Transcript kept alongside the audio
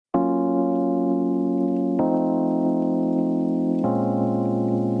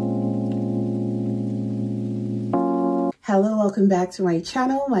Hello, welcome back to my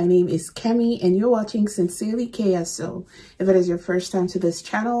channel. My name is Kemi and you're watching Sincerely KSO. If it is your first time to this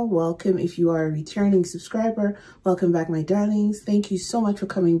channel, welcome. If you are a returning subscriber, welcome back, my darlings. Thank you so much for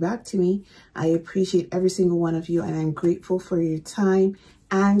coming back to me. I appreciate every single one of you and I'm grateful for your time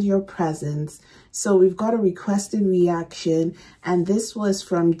and your presence. So we've got a requested reaction and this was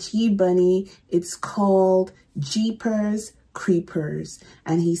from G Bunny. It's called Jeepers Creepers,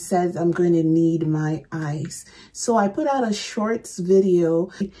 and he says I'm going to need my eyes. So I put out a shorts video,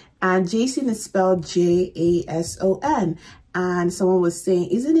 and Jason is spelled Jason, and someone was saying,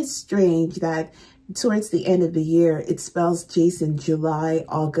 isn't it strange that towards the end of the year it spells Jason July,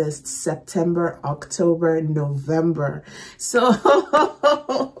 August, September, October, November? So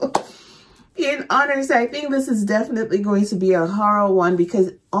in honors, I think this is definitely going to be a horror one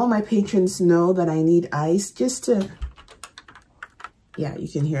because all my patrons know that I need ice just to, yeah, you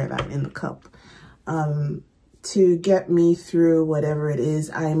can hear that in the cup, to get me through whatever it is.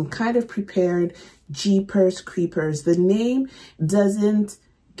 I'm kind of prepared. Jeepers Creepers. The name doesn't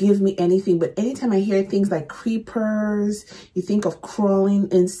give me anything, but anytime I hear things like creepers, you think of crawling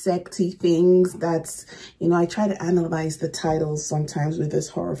insecty things. That's, you know, I try to analyze the titles sometimes with these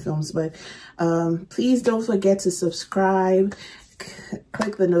horror films, but please don't forget to subscribe.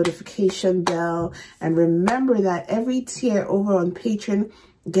 Click the notification bell, and remember that every tier over on Patreon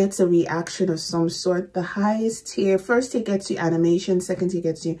gets a reaction of some sort. The highest tier, first tier gets you animation, second tier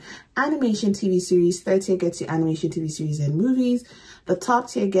gets you animation TV series, third tier gets you animation TV series and movies. The top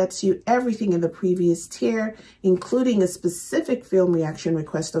tier gets you everything in the previous tier, including a specific film reaction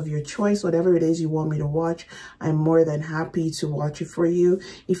request of your choice. Whatever it is you want me to watch, I'm more than happy to watch it for you.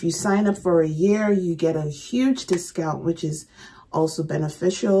 If you sign up for a year, you get a huge discount, which is also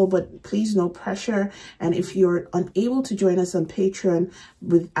beneficial, but please, no pressure. And if you're unable to join us on Patreon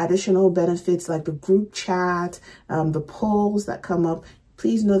with additional benefits like the group chat, the polls that come up,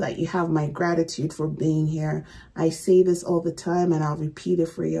 please know that you have my gratitude for being here. I say this all the time and I'll repeat it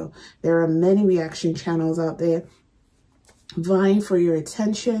for you. There are many reaction channels out there vying for your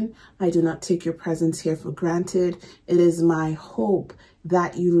attention. I do not take your presence here for granted. It is my hope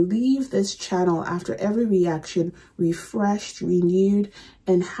that you leave this channel after every reaction refreshed, renewed,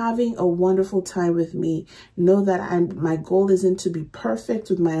 and having a wonderful time with me. Know that my goal isn't to be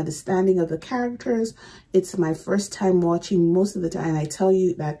perfect with my understanding of the characters. It's my first time watching most of the time. I tell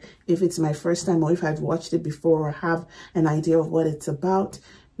you that if it's my first time or if I've watched it before or have an idea of what it's about,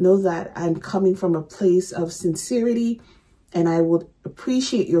 know that I'm coming from a place of sincerity, and I would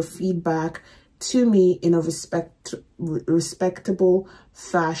appreciate your feedback to me in a respectable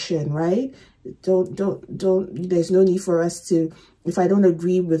fashion, right? Don't, there's no need for us to, if I don't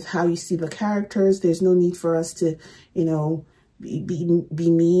agree with how you see the characters, there's no need for us to, you know, be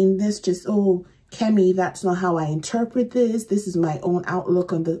mean. This just, oh, Kemi, that's not how I interpret this. This is my own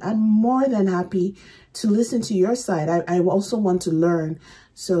outlook on this. I'm more than happy to listen to your side. I also want to learn.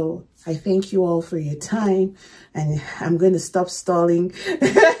 So I thank you all for your time, and I'm going to stop stalling.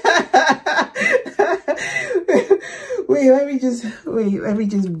 Let me just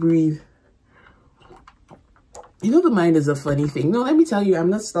breathe. You know, the mind is a funny thing. No, let me tell you, I'm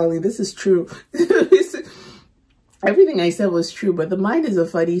not stalling. This is true. Everything I said was true, but the mind is a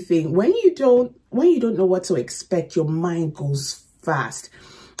funny thing. When you don't know what to expect, your mind goes fast.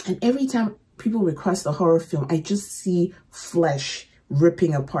 And every time people request a horror film, I just see flesh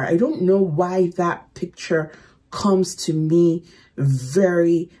ripping apart. I don't know why that picture comes to me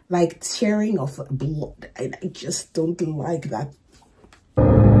very like tearing of blood. I just don't like that. You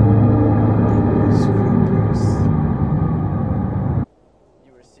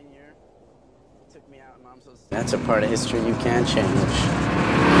were a senior, took me out, and Mom says that's a part of history you can't change.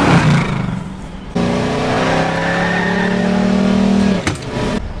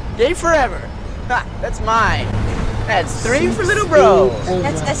 Day forever. Ha, that's mine. That's 3 for little bro.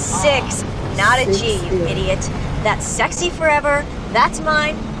 That's a 6, not a G, you idiot. That's sexy forever. That's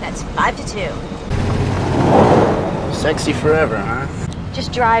mine. That's 5 to 2. Sexy forever, huh?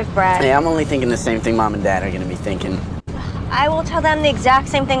 Just drive, Brad. Hey, I'm only thinking the same thing Mom and Dad are gonna be thinking. I will tell them the exact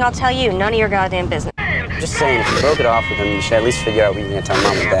same thing I'll tell you. None of your goddamn business. Just saying, if you broke it off with them, you should at least figure out what you're gonna tell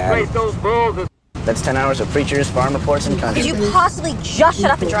Mom and Dad. That's 10 hours of preachers, farm reports, and country. Could you possibly just shut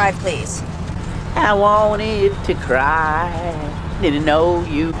up and drive, please? I wanted to cry. Didn't know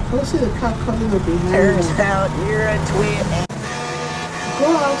you. Go see the cop coming up behind. Turns out you're a twin. Go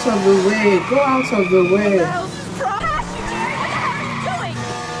out of the way. Go out of the way.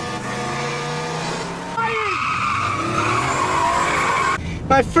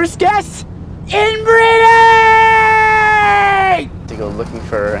 My first guest in Britain! To go looking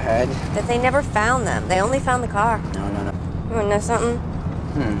for her head. That they never found them. They only found the car. No. You wanna know something?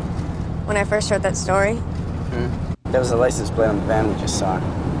 When I first heard that story. That was the license plate on the van we just saw.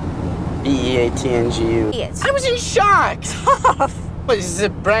 BEATNGU. Idiots. I was in shock! Tough! What, is this a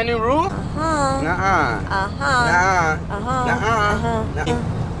brand new rule? Uh-huh. Nuh-uh. Uh-huh.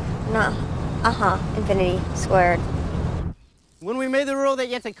 Nuh-uh. Nuh-uh. Infinity squared. When we made the rule that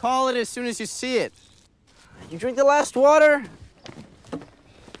you have to call it as soon as you see it. You drink the last water?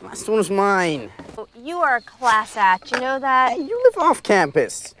 Last one was mine. You are a class act, you know that? Hey, you live off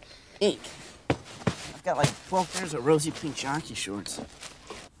campus. Eek. I've got like 12 pairs of rosy pink jockey shorts.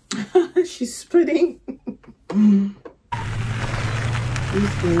 She's spitting.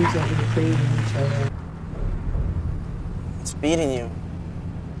 These games are betraying each other. It's beating you.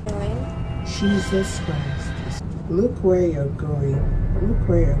 Jesus Christ. Look where you're going. Look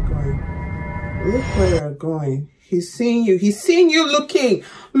where you're going. Look where you're going. He's seeing you. He's seeing you looking.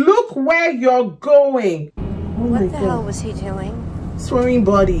 Look where you're going. Oh what the hell was he doing? Throwing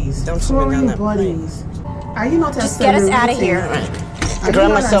bodies. Don't throwing bodies. Are you not just get us out of here. I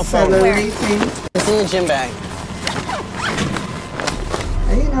grabbed my cell phone. It's in the gym bag.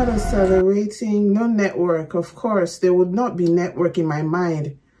 Are you not accelerating? No network. Of course, there would not be network in my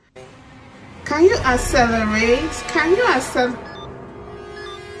mind. Can you accelerate? Can you accelerate?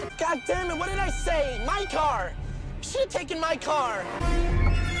 God damn it, what did I say? My car! You should have taken my car!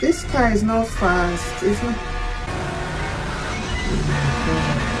 This car is not fast. It's not...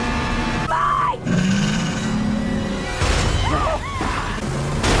 Bye!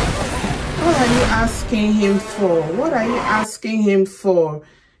 What are you asking him for? What are you asking him for?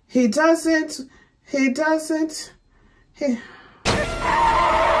 He doesn't...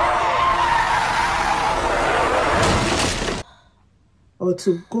 Or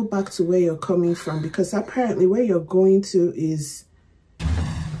to go back to where you're coming from, because apparently where you're going to is...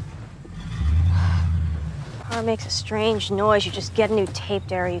 Car makes a strange noise. You just get a new tape,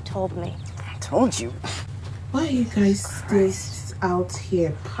 Derry. You told me. I told you. Why are you guys still out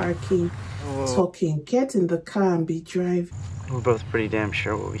here parking, talking? Get in the car and be driving. We're both pretty damn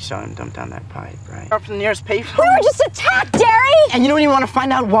sure what we saw him dump down that pipe, right? Up from the nearest payphone. We were just attacked, Derry! And you don't even want to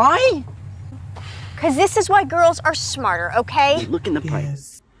find out why? Because this is why girls are smarter, okay? Hey, look in the pipe.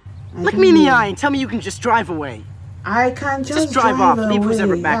 Yes. Look me in the eye and tell me you can just drive away. I can't just drive off. away. Leave who's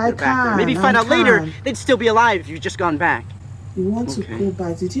ever back there. Maybe find out later they'd still be alive if you'd just gone back. You want to go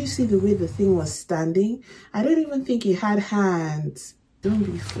back. Did you see the way the thing was standing? I don't even think it had hands. Don't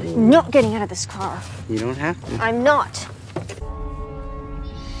be fooled. Not getting out of this car. You don't have to. I'm not.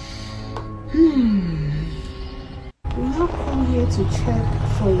 We now come here to check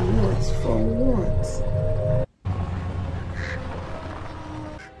for what? For what?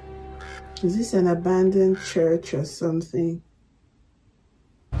 Is this an abandoned church or something?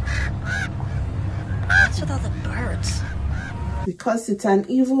 What's with all the birds? Because it's an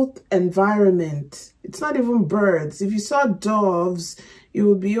evil environment. It's not even birds. If you saw doves, it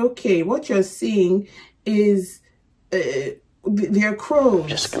would be okay. What you're seeing is they're crows.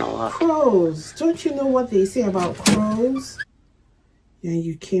 Just gonna look. Crows. Don't you know what they say about crows? Yeah,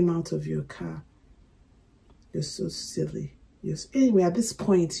 you came out of your car. You're so silly. Yes. Anyway, at this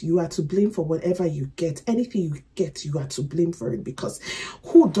point, you are to blame for whatever you get. Anything you get, you are to blame for it. Because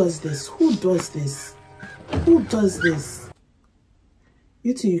who does this? Who does this? Who does this?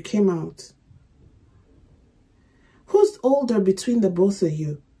 You two, you came out. Who's older between the both of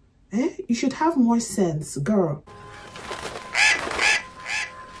you? Eh? You should have more sense, girl.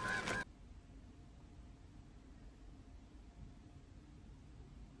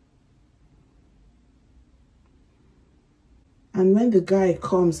 And when the guy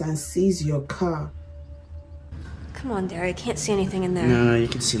comes and sees your car... Come on, Derry. I can't see anything in there. No, you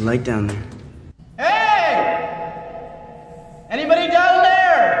can see light down there. Hey! Anybody down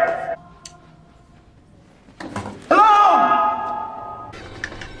there? Hello?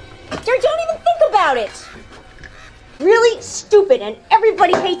 Derry, don't even think about it! Really stupid, and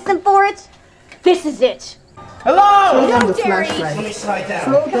everybody hates them for it? This is it. Hello? Throw them the Derry. flashlight. Let me slide down.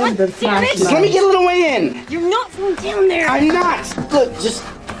 Throw them the flashlight. Let me get a little way in. You're not from down there. I'm not. Look, just...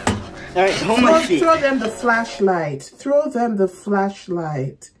 All right, hold my feet. Throw them the flashlight. Throw them the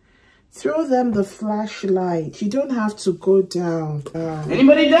flashlight. Throw them the flashlight. You don't have to go down.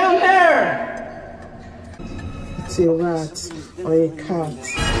 Anybody down there? It's a rat or a cat.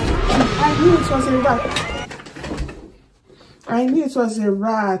 I knew it was a rat. I knew it was a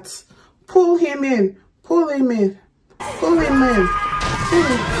rat. Pull him in. Pull him in. Pull him in. Pull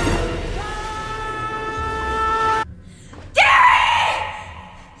him.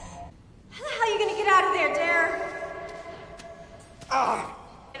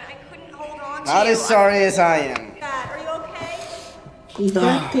 Not as sorry as I am. Dad, are you okay? If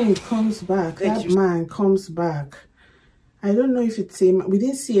that thing comes back, that man comes back. I don't know if it's him. We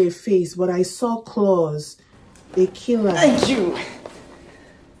didn't see a face, but I saw claws. The killer. Thank you.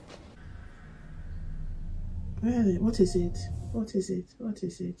 Really? What is it? What is it? What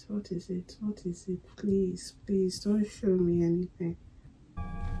is it? What is it? What is it? Please, please don't show me anything.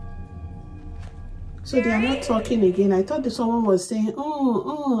 So they are not talking again. I thought someone was saying,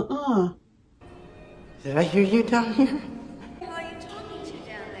 Did I hear you down here? Who are you talking to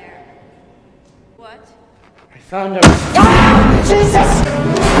down there? What? I found her. Ah! Jesus!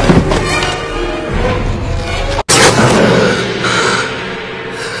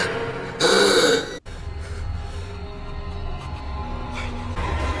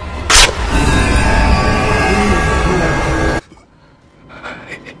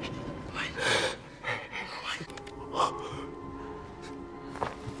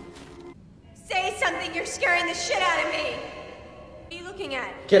 You're scaring the shit out of me. What are you looking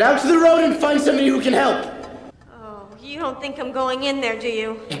at? Get out to the road and find somebody who can help. Oh, you don't think I'm going in there, do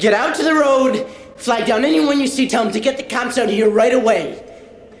you? Get out to the road, flag down anyone you see, tell them to get the cops out of here right away.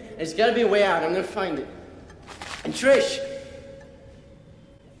 There's gotta be a way out, I'm gonna find it. And Trish,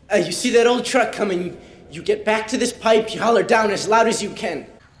 you see that old truck coming, you get back to this pipe, you holler down as loud as you can.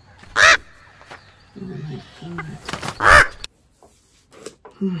 oh my God.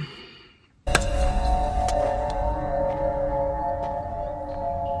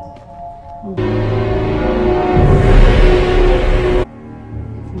 Oh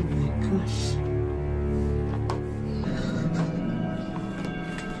my gosh.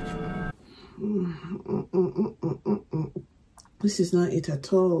 This is not it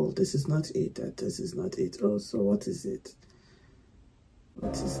at all. This is not it. This is not it. Oh, so what is it?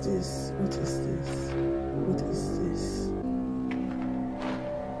 What is this? What is this? What is this?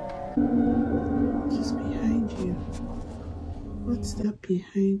 What is behind you? What's that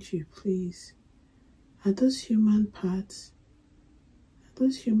behind you, please? Are those human parts? Are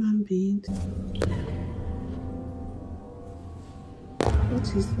those human beings? What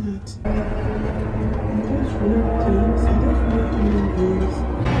is that? Are those real things? Are those real human beings?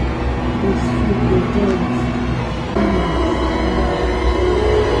 Those freaking dogs.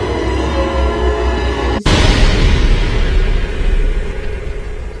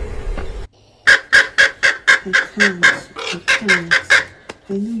 I can't.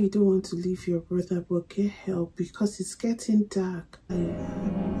 I know you don't want to leave your brother, but get help because it's getting dark. Oh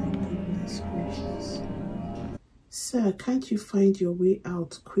my goodness gracious. Sir, can't you find your way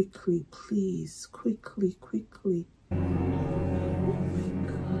out quickly, please? Quickly, quickly. Oh my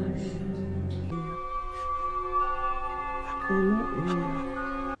gosh. They're not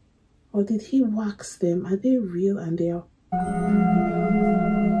real. Or did he wax them? Are they real and they are...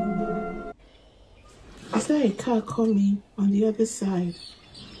 Is there a car coming on the other side?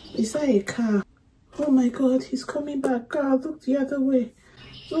 Is there a car? Oh my God, he's coming back. Girl, look the other way.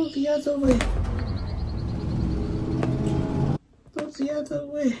 Look the other way. Look the other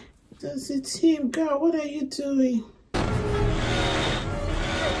way. Does it him? Girl, what are you doing?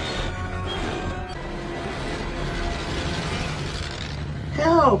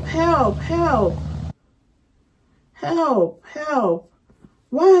 Help, help, help. Help, help.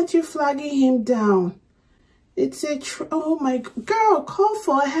 Why aren't you flagging him down? It's a oh my girl, call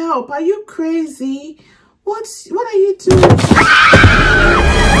for help. Are you crazy? What are you doing?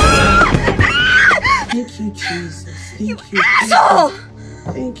 Thank you, Jesus. Thank you. Asshole!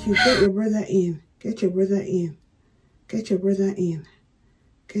 Thank you. Get your brother in. Get your brother in. Get your brother in.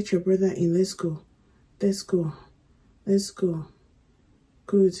 Get your brother in. Let's go. Let's go. Let's go.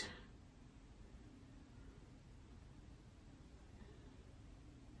 Good.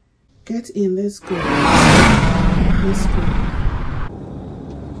 Get in, let's go. Let's go.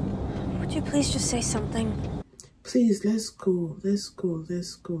 Would you please just say something? Please, let's go. Let's go.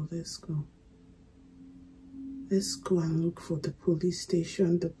 Let's go. Let's go. Let's go and look for the police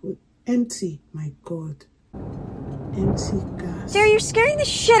station. Empty, my God. Empty gas. Sarah, you're scaring the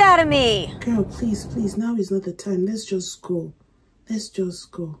shit out of me. Girl, please, please. Now is not the time. Let's just go. Let's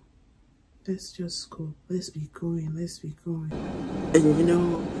just go. Let's just go. Let's be going. Let's be going. And you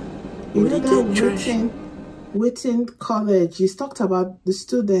know that Witten College, you talked about the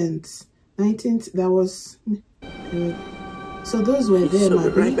students. 19th, that was... so those were there, my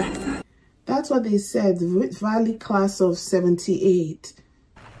right back. That's what they said, the Valley class of 78.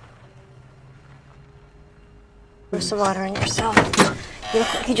 Pour some water on yourself. You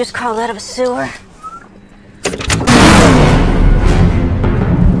look like you just crawled out of a sewer.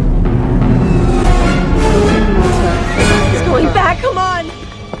 It's going back, come on!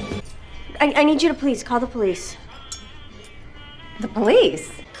 I need you to please call the police. The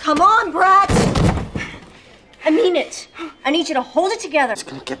police? Come on, Brat! I mean it. I need you to hold it together. I'm just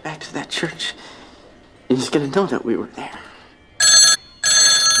gonna get back to that church. You're just gonna know that we were there.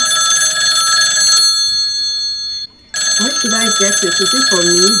 Why should I get it? Is it for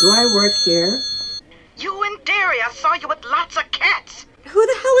me? Do I work here? You and Derry, I saw you with lots of cats. Who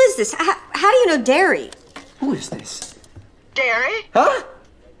the hell is this? How do you know Derry? Who is this? Derry? Huh?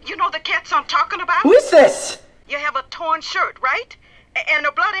 You know the cats I'm talking about? Who is this? You have a torn shirt, right? And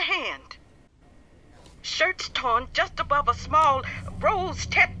a bloody hand. Shirt's torn just above a small rose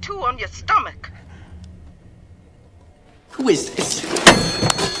tattoo on your stomach. Who is this?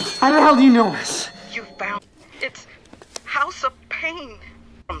 How the hell do you know us? You found it's House of Pain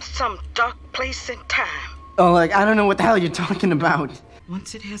from some dark place in time. Oh, like, I don't know what the hell you're talking about.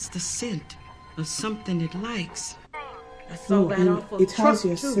 Once it has the scent of something it likes. I saw No, that and awful it has truck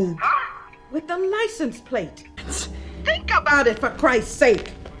your too, scent. with the license plate. Think about it, for Christ's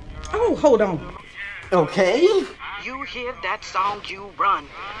sake. Oh, hold on. Okay. You hear that song, you run.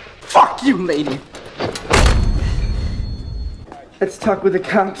 Fuck you, lady. Let's talk with the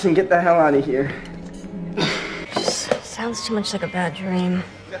cops and get the hell out of here. Sounds too much like a bad dream.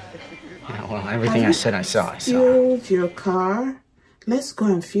 Yeah, well, everything I said I saw. Fueled your car? Let's go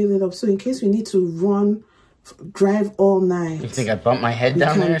and fuel it up. So in case we need to drive all night. You think I bumped my head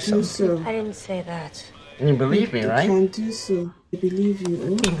down there or something? So. I didn't say that. And you believe me, right? You can do so. I believe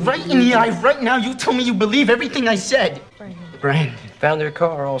you. Right in the eye, right now, you tell me you believe everything I said. Brian. Found their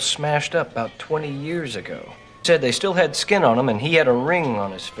car all smashed up about 20 years ago. Said they still had skin on them and he had a ring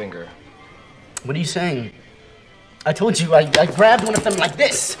on his finger. What are you saying? I told you, I grabbed one of them like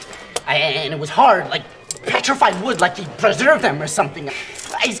this. And it was hard, like petrified wood, like he preserved them or something.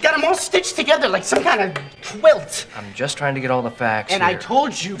 He's got them all stitched together like some kind of quilt. I'm just trying to get all the facts And here. I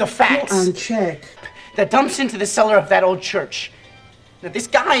told you the facts. Go and check. That dumps into the cellar of that old church. Now, this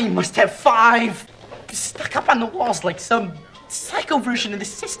guy must have 5 stuck up on the walls like some psycho version of the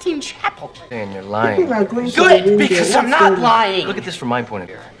Sistine Chapel. Saying you're lying. People are going to the Good, window. because I'm What's not going- lying. Look at this from my point of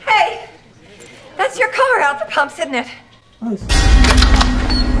view. Hey, that's your car out the pumps, isn't it? Oh,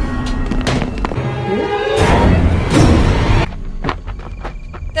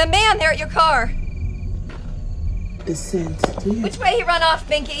 The man there at your car. the scent. Do you? Which way he run off,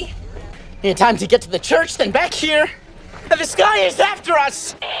 Binky? Yeah, time to get to the church, then back here. And this guy is after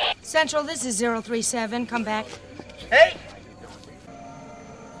us. Central, this is 037. Come back. Hey.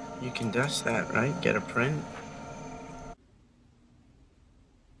 You can dust that, right? Get a print.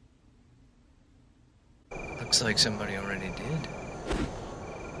 Looks like somebody already did.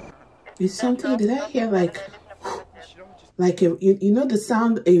 It's something. Did I hear like you know the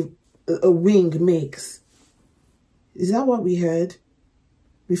sound a wing makes? Is that what we heard?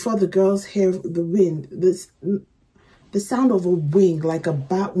 Before the girls hear the wind, the sound of a wing, like a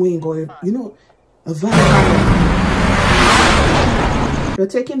bat wing, or a vampire. You're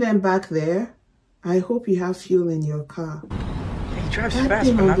taking them back there. I hope you have fuel in your car. He drives That fast,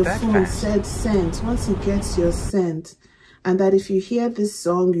 thing but on not the that phone fast. said scent. Once he gets your scent, and that if you hear this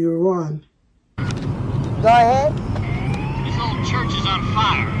song, you run. Go ahead. This old church is on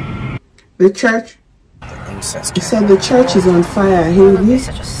fire. The church. Incest. He said the church is on fire. He needs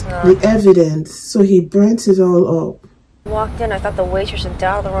the evidence, so he burnt it all up. Walked in, I thought the waitress had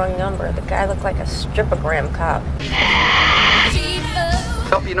dialed the wrong number. The guy looked like a stripogram cop.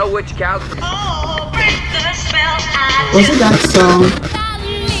 Hope you know which cows. Was it that song?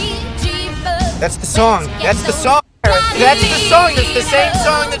 That's the song. That's the song. That's the song. It's the same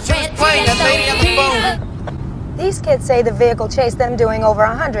song that she was playing. That lady on the phone. These kids say the vehicle chased them doing over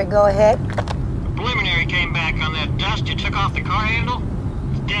 100. Go ahead. Preliminary came back on that dust you took off the car handle.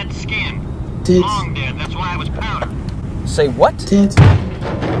 It's dead skin. Dead. Long dead. That's why it was powder. Say what? Dead.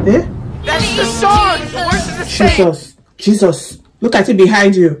 Eh? That's the song. The words are the same. Jesus. Jesus. Look at it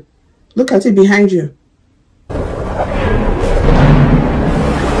behind you. Look at it behind you.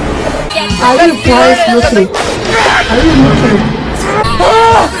 Are you guys looking? Are you looking?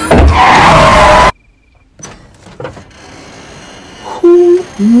 Who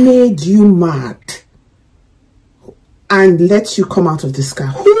made you mad and let you come out of this car?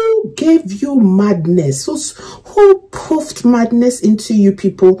 Who gave you madness? Who puffed madness into you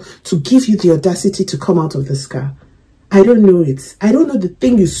people to give you the audacity to come out of this car? I don't know it. I don't know the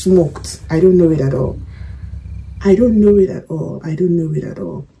thing you smoked. I don't know it at all. I don't know it at all. I don't know it at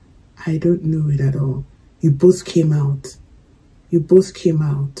all. I don't know it at all. You both came out. You both came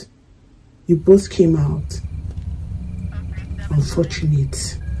out. You both came out.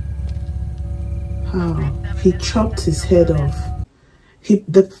 Unfortunate. How? He chopped his head off.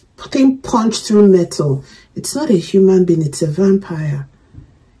 The thing punched through metal. It's not a human being, it's a vampire.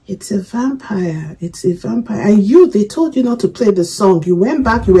 It's a vampire. It's a vampire. And you, they told you not to play the song. You went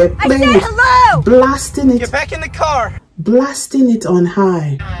back, you were playing it. Hello! Blasting it. Get back in the car. Blasting it on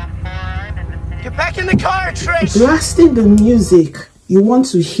high. Get back in the car, Trish. Blasting the music. You want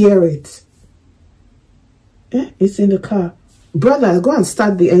to hear it. It's in the car. Brother, go and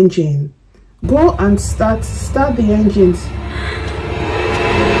start the engine. Go and start the engines.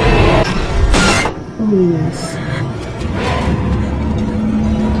 Holiness.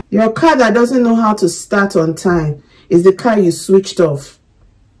 Your car that doesn't know how to start on time is the car you switched off.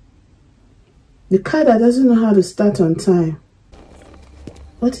 The car that doesn't know how to start on time.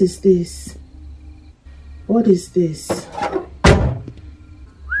 What is this? What is this?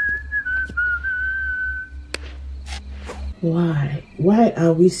 Why? Why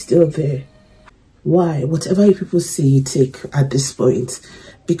are we still there? Why? Whatever you people say you take at this point.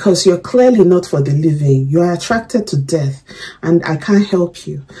 Because you're clearly not for the living. You are attracted to death. And I can't help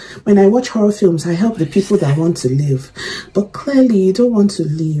you. When I watch horror films, I help the people that want to live. But clearly you don't want to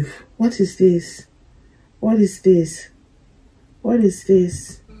live. What is this? What is this? What is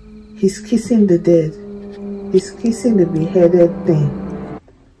this? He's kissing the dead. He's kissing the beheaded thing.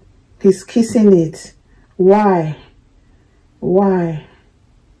 He's kissing it. Why? Why?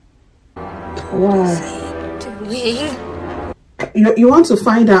 Why? Doing? You want to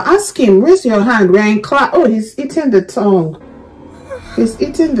find out? Ask him. Raise your hand. We're in class. Oh, he's eating the tongue. He's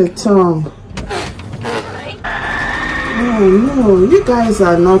eating the tongue. Oh no, you guys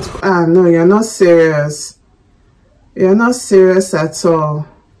are not. Ah no, you're not serious. You're not serious at all.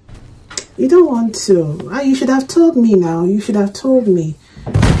 You don't want to. Ah, you should have told me now. You should have told me.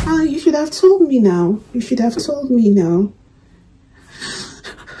 Ah, you should have told me now. You should have told me now.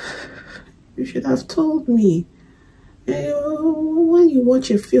 You should have told me. When you watch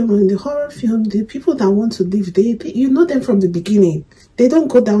a film, in the horror film, the people that want to live, they you know them from the beginning. They don't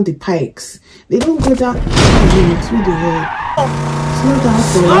go down the pikes. They don't go down through the head. Slow down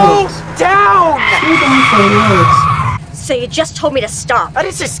for what? Slow down! Slow down for what? So you just told me to stop. I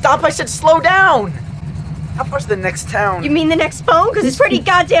didn't say stop, I said slow down. How far's the next town? You mean the next phone? Because it's pretty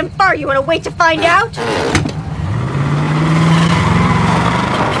goddamn far. You want to wait to find out?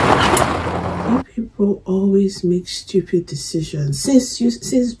 People always make stupid decisions.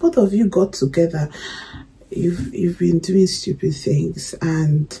 Since both of you got together, you've been doing stupid things,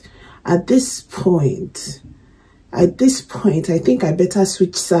 and at this point, I think I better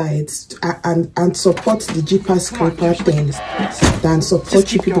switch sides and support the Jeepers Creeper thing than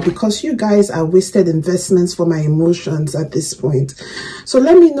support you people, because you guys are wasted investments for my emotions at this point. So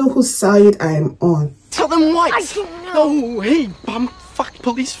let me know whose side I'm on. Tell them what? I don't know. Oh, hey, fuck,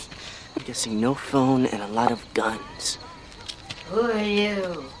 police. I'm guessing no phone and a lot of guns. Who are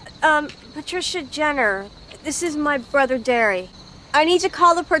you? Patricia Jenner. This is my brother Derry. I need to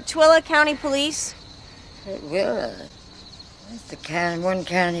call the Portuela County Police. Portuela? That's the one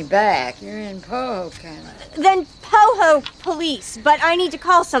county back. You're in Poho County. Then Poho Police, but I need to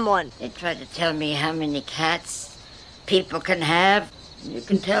call someone. They tried to tell me how many cats people can have. You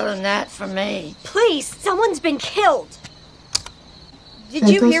can tell them that from me. Please, someone's been killed. Did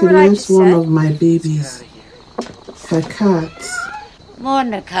you hear what I just said? One of my babies. Her cat. More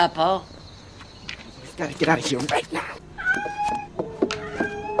than a couple. We've got to get out of here right now.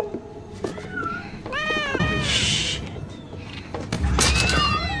 Holy shit.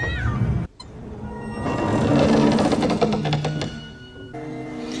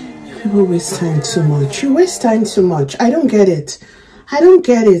 People waste time too much. You waste time too much. I don't get it. I don't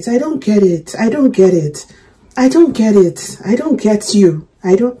get it. I don't get it. I don't get it. I don't get it. I don't get you.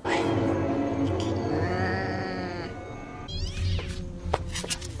 I don't.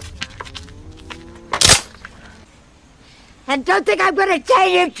 And don't think I'm gonna tell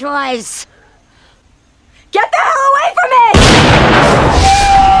you twice. Get the hell away from me!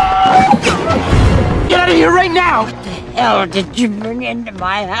 Get out of here right now! What the hell did you bring into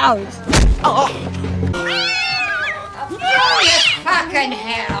my house? Oh. Fucking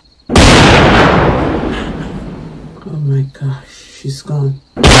hell! Oh my gosh, she's gone.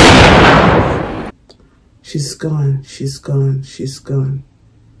 She's gone, she's gone, she's gone.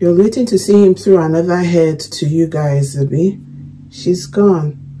 You're waiting to see him throw another head to you guys, Abby. She's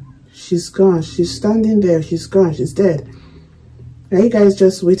gone. She's gone. She's standing there. She's gone. She's dead. Are you guys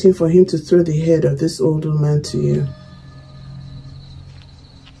just waiting for him to throw the head of this old woman to you?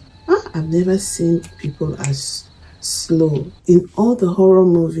 I've never seen people as slow in all the horror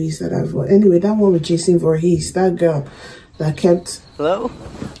movies that I've watched. Anyway, that one with Jason Voorhees, that girl that kept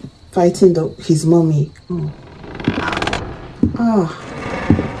fighting his mommy. Oh.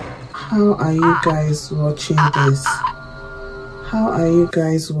 How are you guys watching this? How are you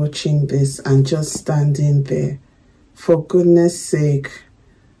guys watching this and just standing there? For goodness sake.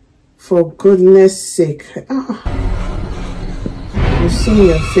 For goodness sake. You see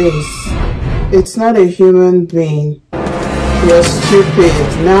your face. It's not a human being. You're stupid.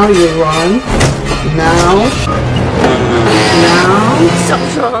 Now you run. Now.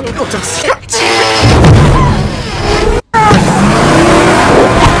 Something's wrong. Oh, just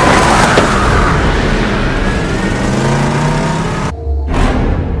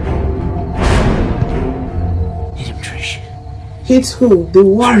Hit who? The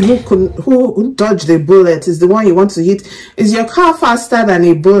one who dodged the bullet is the one you want to hit. Is your car faster than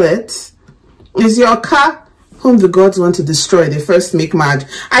a bullet? Is your car whom the gods want to destroy? They first make mad.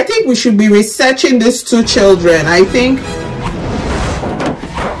 I think we should be researching these two children. I think.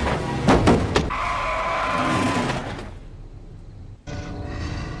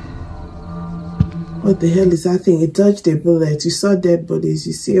 What the hell is that thing? It dodged a bullet. You saw dead bodies.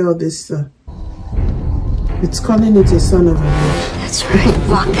 You see all this stuff. It's calling it a son of a bitch. That's right.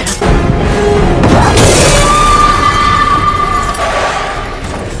 Lock it up.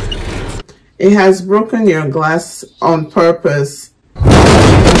 It has broken your glass on purpose.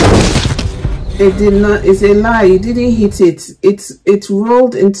 It did not. It's a lie. You didn't hit it. It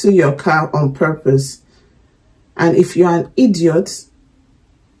rolled into your car on purpose. And if you're an idiot,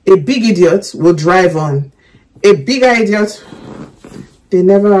 a big idiot will drive on. A bigger idiot, they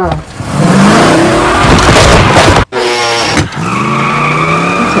never are.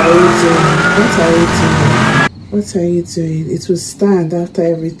 What are you doing? It will stand after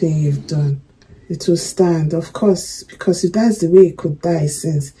everything you've done. It will stand, of course, because if that's the way it could die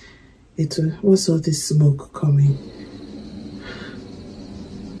since, it will. What's all this smoke coming?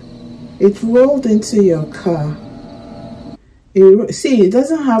 It rolled into your car. See, it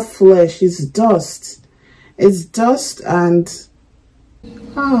doesn't have flesh. It's dust. It's dust and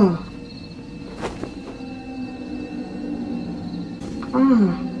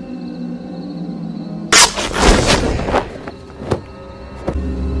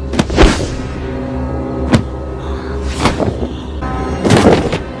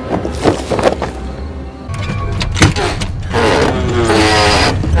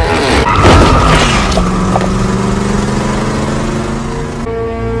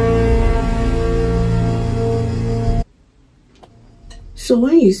So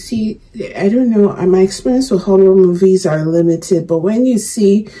when you see, I don't know, my experience with horror movies are limited, but when you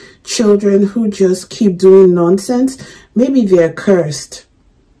see children who just keep doing nonsense, maybe they're cursed.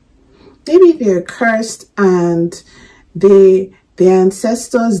 Maybe they're cursed and their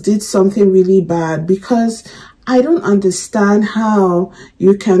ancestors did something really bad, because I don't understand how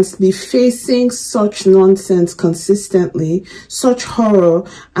you can be facing such nonsense consistently, such horror,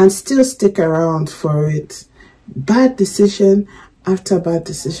 and still stick around for it. Bad decision after bad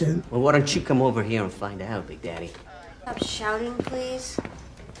decision. Well, why don't you come over here and find out, Big Daddy? Stop shouting, please.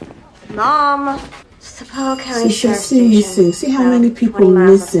 Mom! Sapo County See, Sheriff's still missing. See how many people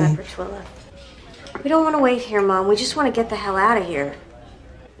missing. We don't want to wait here, Mom. We just want to get the hell out of here.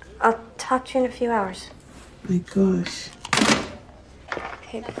 I'll talk to you in a few hours. My gosh.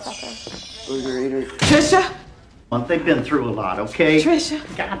 Okay, Papa. Trisha? They've been through a lot, okay? Trisha?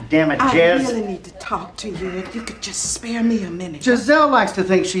 God damn it, Jez. I really need to talk to you. If you could just spare me a minute. Giselle likes to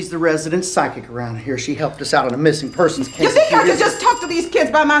think she's the resident psychic around here. She helped us out on a missing persons case. You think I could just talk to these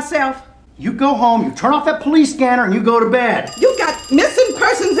kids by myself? You go home, you turn off that police scanner, and you go to bed. You got missing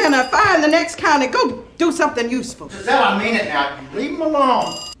persons and a fire in the next county. Go do something useful. Giselle, I mean it now. Leave them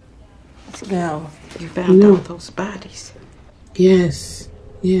alone. Now, you found all those bodies. Yes.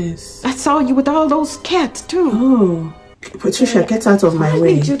 Yes. I saw you with all those cats, too. Oh. Patricia, get out of my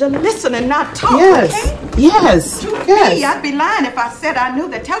way. I need you to listen and not talk, yes. Okay? Yes. To me, I'd be lying if I said I knew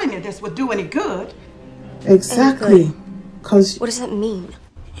that telling you this would do any good. Exactly. Because what does that mean?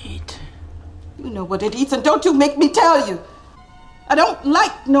 Eat. You know what it eats, and don't you make me tell you. I don't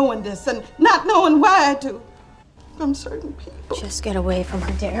like knowing this and not knowing why I do. From certain people. Just get away from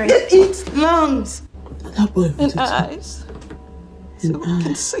her, Darren. It eats lungs. That boy and eyes. So we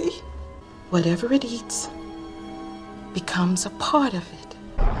can see whatever it eats becomes a part of it.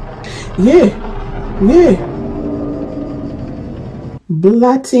 Yeah.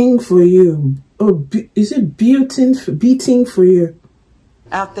 Blatting for you. Oh, is it beating for you?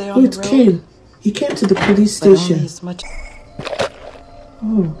 Out there on the road. Came. He came to the police station.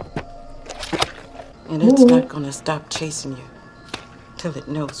 Oh. And it's not gonna stop chasing you till it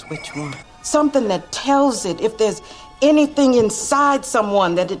knows which one. Something that tells it if there's anything inside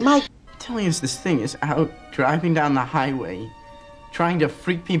someone that it might. Telling us this thing is out driving down the highway Trying to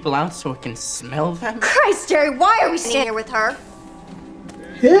freak people out so it can smell them? Christ, Jerry, why are we standing here with her?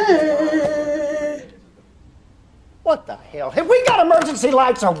 Hey. What the hell? Have we got emergency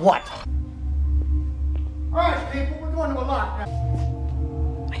lights or what? All right, people, we're going to a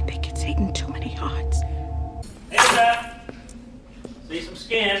lockdown. I think it's eating too many hearts. Hands up. See some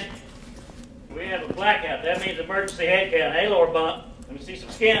skin. We have a blackout. That means emergency head count. Hey, lower bump. Let me see some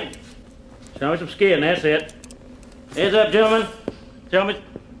skin. Show me some skin. That's it. Hands up, gentlemen. Tell me.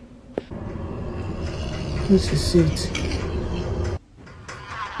 What's his seat?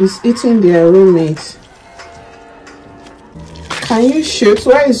 He's eating their roommate. Can you shoot?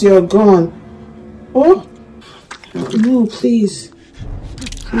 Where is your gun? Oh? No, please.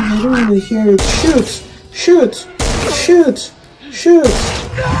 I don't want to hear it. Shoot! Shoot! Shoot! Shoot!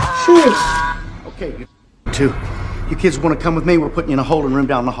 Shoot! Okay, you two. You kids want to come with me? We're putting you in a holding room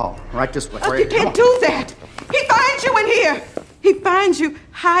down the hall. Right this way. You can't do that. He finds you in here. He finds you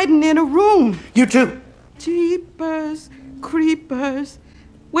hiding in a room. You too. Jeepers, creepers.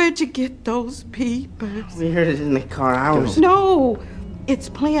 Where'd you get those peepers? We heard it in the car. Ours. No, it's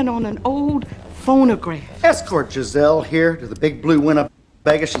playing on an old phonograph. Escort Giselle here to the big blue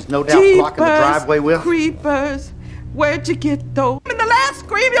Winnebago. She's no doubt blocking the driveway with. Creepers. Where'd you get those? In the last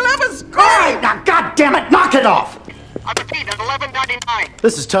scream you'll ever scream! All right, now, goddammit, knock it off! I repeat, at 11:99.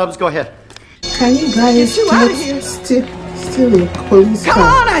 This is Tubbs, go ahead. Can you guys still a police car?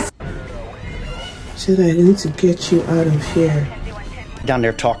 Come on, Said I need to get you out of here. Down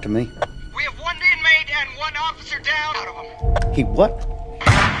there, talk to me. We have one inmate and one officer down. Out of them. He what?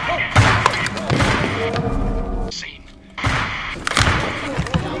 Scene.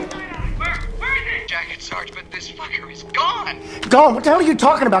 Where is it? Jacket, Sarge, but this fucker is gone. Gone? What the hell are you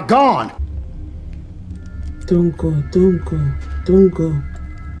talking about? Gone? Don't go, don't go, don't go.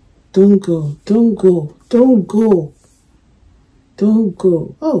 Don't go, don't go, don't go. Don't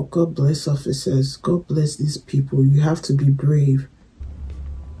go. Oh, God bless officers. God bless these people. You have to be brave.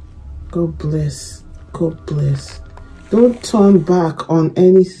 God bless. God bless. Don't turn back on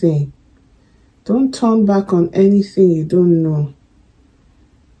anything. Don't turn back on anything you don't know.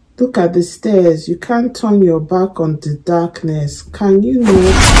 Look at the stairs. You can't turn your back on the darkness. Can you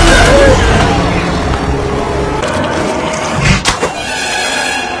know?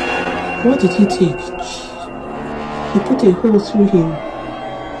 What did he take? He put a hole through him.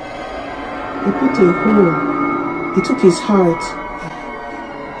 He put a hole. He took his heart.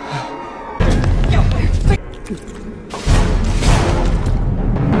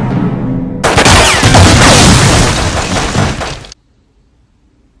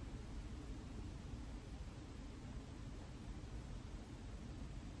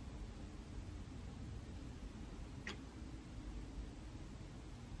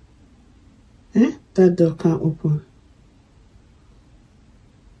 That door can't open.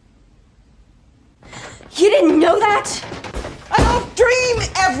 You didn't know that? I don't dream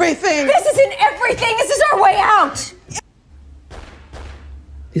everything. This isn't everything. This is our way out.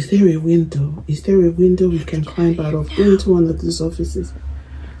 Is there a window? Is there a window we can climb out of? Go into one of these offices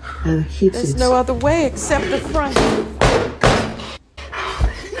and hit There's it. no other way except the front.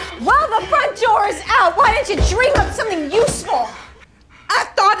 Well, the front door is out. Why didn't you dream up something useful? I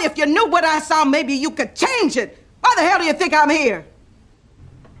thought if you knew what I saw, maybe you could change it. Why the hell do you think I'm here?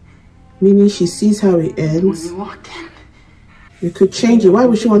 Meaning she sees how it ends. When we walked in. You could change it. Why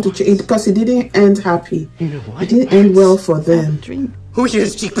would she want to change it? Because it didn't end happy. You know what? It didn't end well for them. Who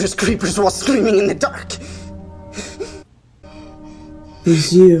hears Jeepers Creepers while screaming in the dark?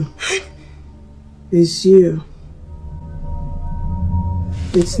 It's you. It's you.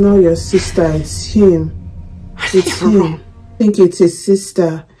 It's not your sister, it's him. It's him. I think it's his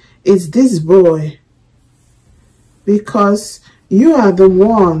sister. It's this boy. Because you are the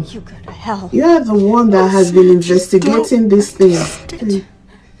one. You go to hell. You are the one that has been investigating this thing.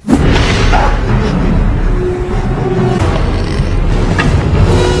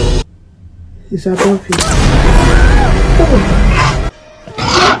 It's above you.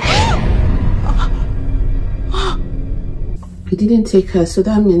 He didn't take her, so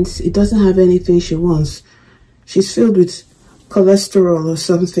that means it doesn't have anything she wants. She's filled with cholesterol or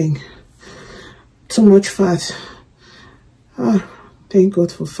something. Too much fat. Ah, thank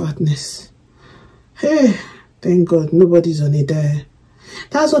God for fatness. Hey, thank God nobody's on a diet.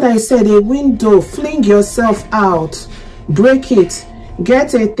 That's what I said. A window. Fling yourself out. Break it.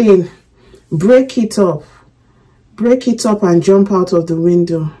 Get a thing. Break it up. Break it up and jump out of the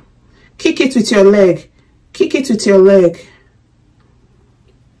window. Kick it with your leg. Kick it with your leg.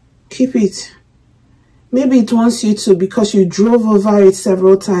 Keep it. Maybe it wants you to because you drove over it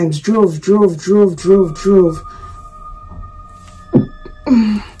several times. Drove. Oh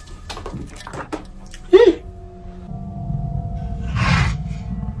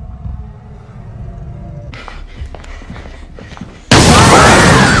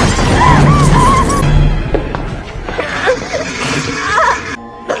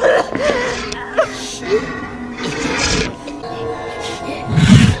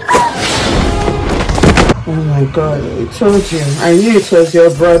my God, I told you. I knew it was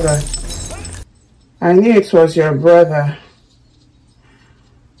your brother. I knew it was your brother.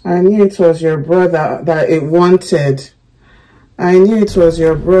 I knew it was your brother that it wanted. I knew it was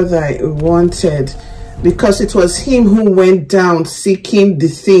your brother it wanted. Because it was him who went down seeking the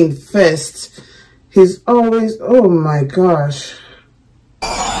thing first. He's always, oh my gosh.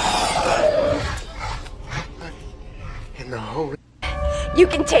 You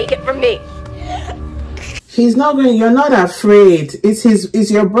can take it from me. He's not going, you're not afraid.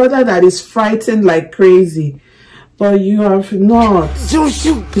 It's your brother that is frightened like crazy. But you are not. Don't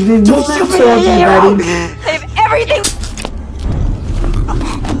shoot! Don't shoot me! I have everything!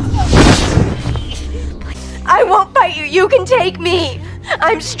 I won't fight you. You can take me.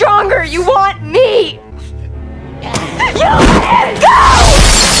 I'm stronger. You want me. You let it go!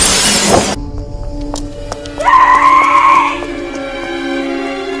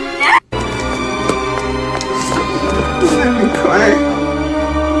 Let me cry.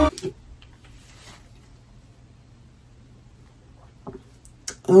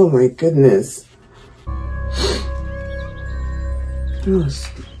 Oh my goodness. Oh,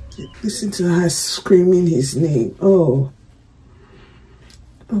 listen to her screaming his name. Oh.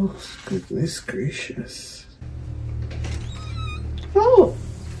 Oh, goodness gracious. Oh.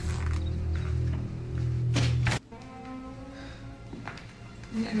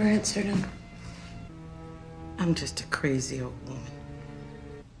 Never answered him. I'm just a crazy old woman.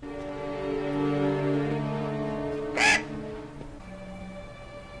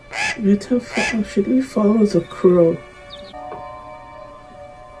 Should we follow the crow?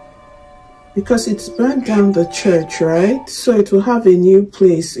 Because it's burned down the church, right? So it will have a new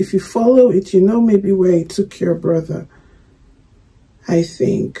place. If you follow it, you know maybe where it took your brother. I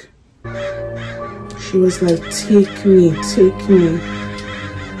think. She was like, take me, take me.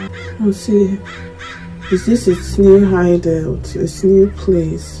 Oh, see. Is this its new hideout? Its new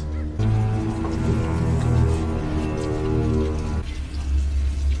place?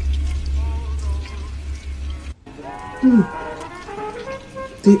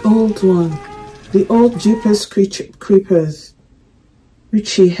 The old one. The old Jeepers Creepers. Which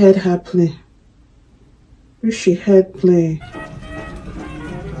she heard her play. Which she heard play.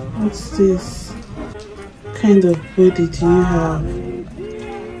 What's this? What kind of body do you have?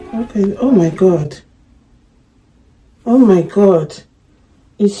 Okay. Oh my God. Oh my God.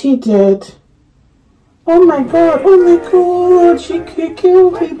 Is he dead? Oh my God. Oh my God. She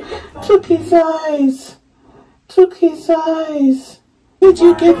killed him. Took his eyes. Took his eyes. Where did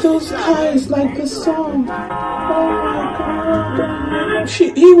you get those eyes like the song? Oh my God.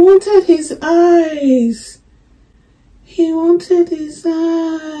 He wanted his eyes. He wanted his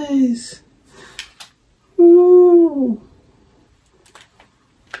eyes. Ooh.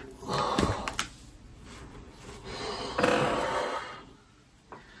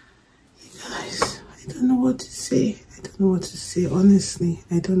 Guys, I don't know what to say. I don't know what to say. Honestly,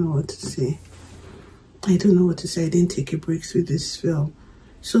 I don't know what to say. I don't know what to say. I didn't take a break through this film.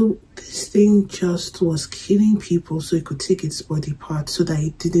 So this thing just was killing people so it could take its body parts so that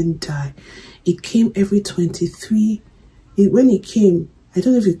it didn't die. It came every 23. When it came, I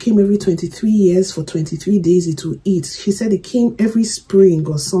don't know if it came every 23 years for 23 days it will eat. She said it came every spring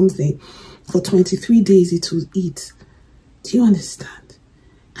or something. For 23 days it will eat. Do you understand?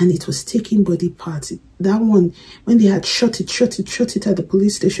 And it was taking body parts. That one, when they had shot it at the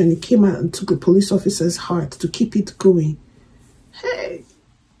police station, it came out and took a police officer's heart to keep it going. Hey,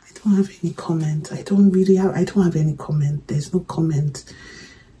 I don't have any comment. I don't have any comment. There's no comment.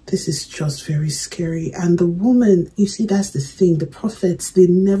 This is just very scary. And the woman, you see, that's the thing. The prophets, they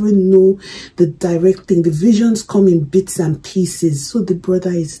never know the direct thing. The visions come in bits and pieces. So the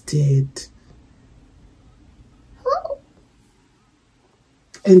brother is dead.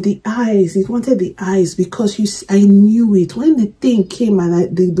 And the eyes, he wanted the eyes because I knew it. When the thing came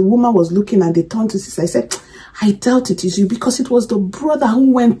and the woman was looking and they turned to sister, I said, I doubt it is you because it was the brother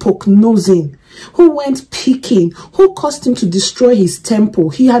who went poke-nosing, who went picking, who caused him to destroy his temple.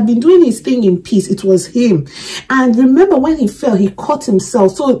 He had been doing his thing in peace. It was him. And remember when he fell, he caught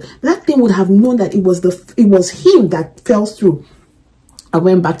himself. So that thing would have known that it was him that fell through. I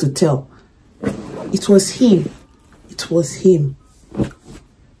went back to tell. It was him. It was him.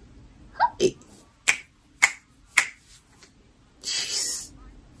 Jeez.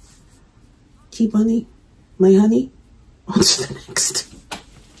 Keep honey, my honey. On to the next.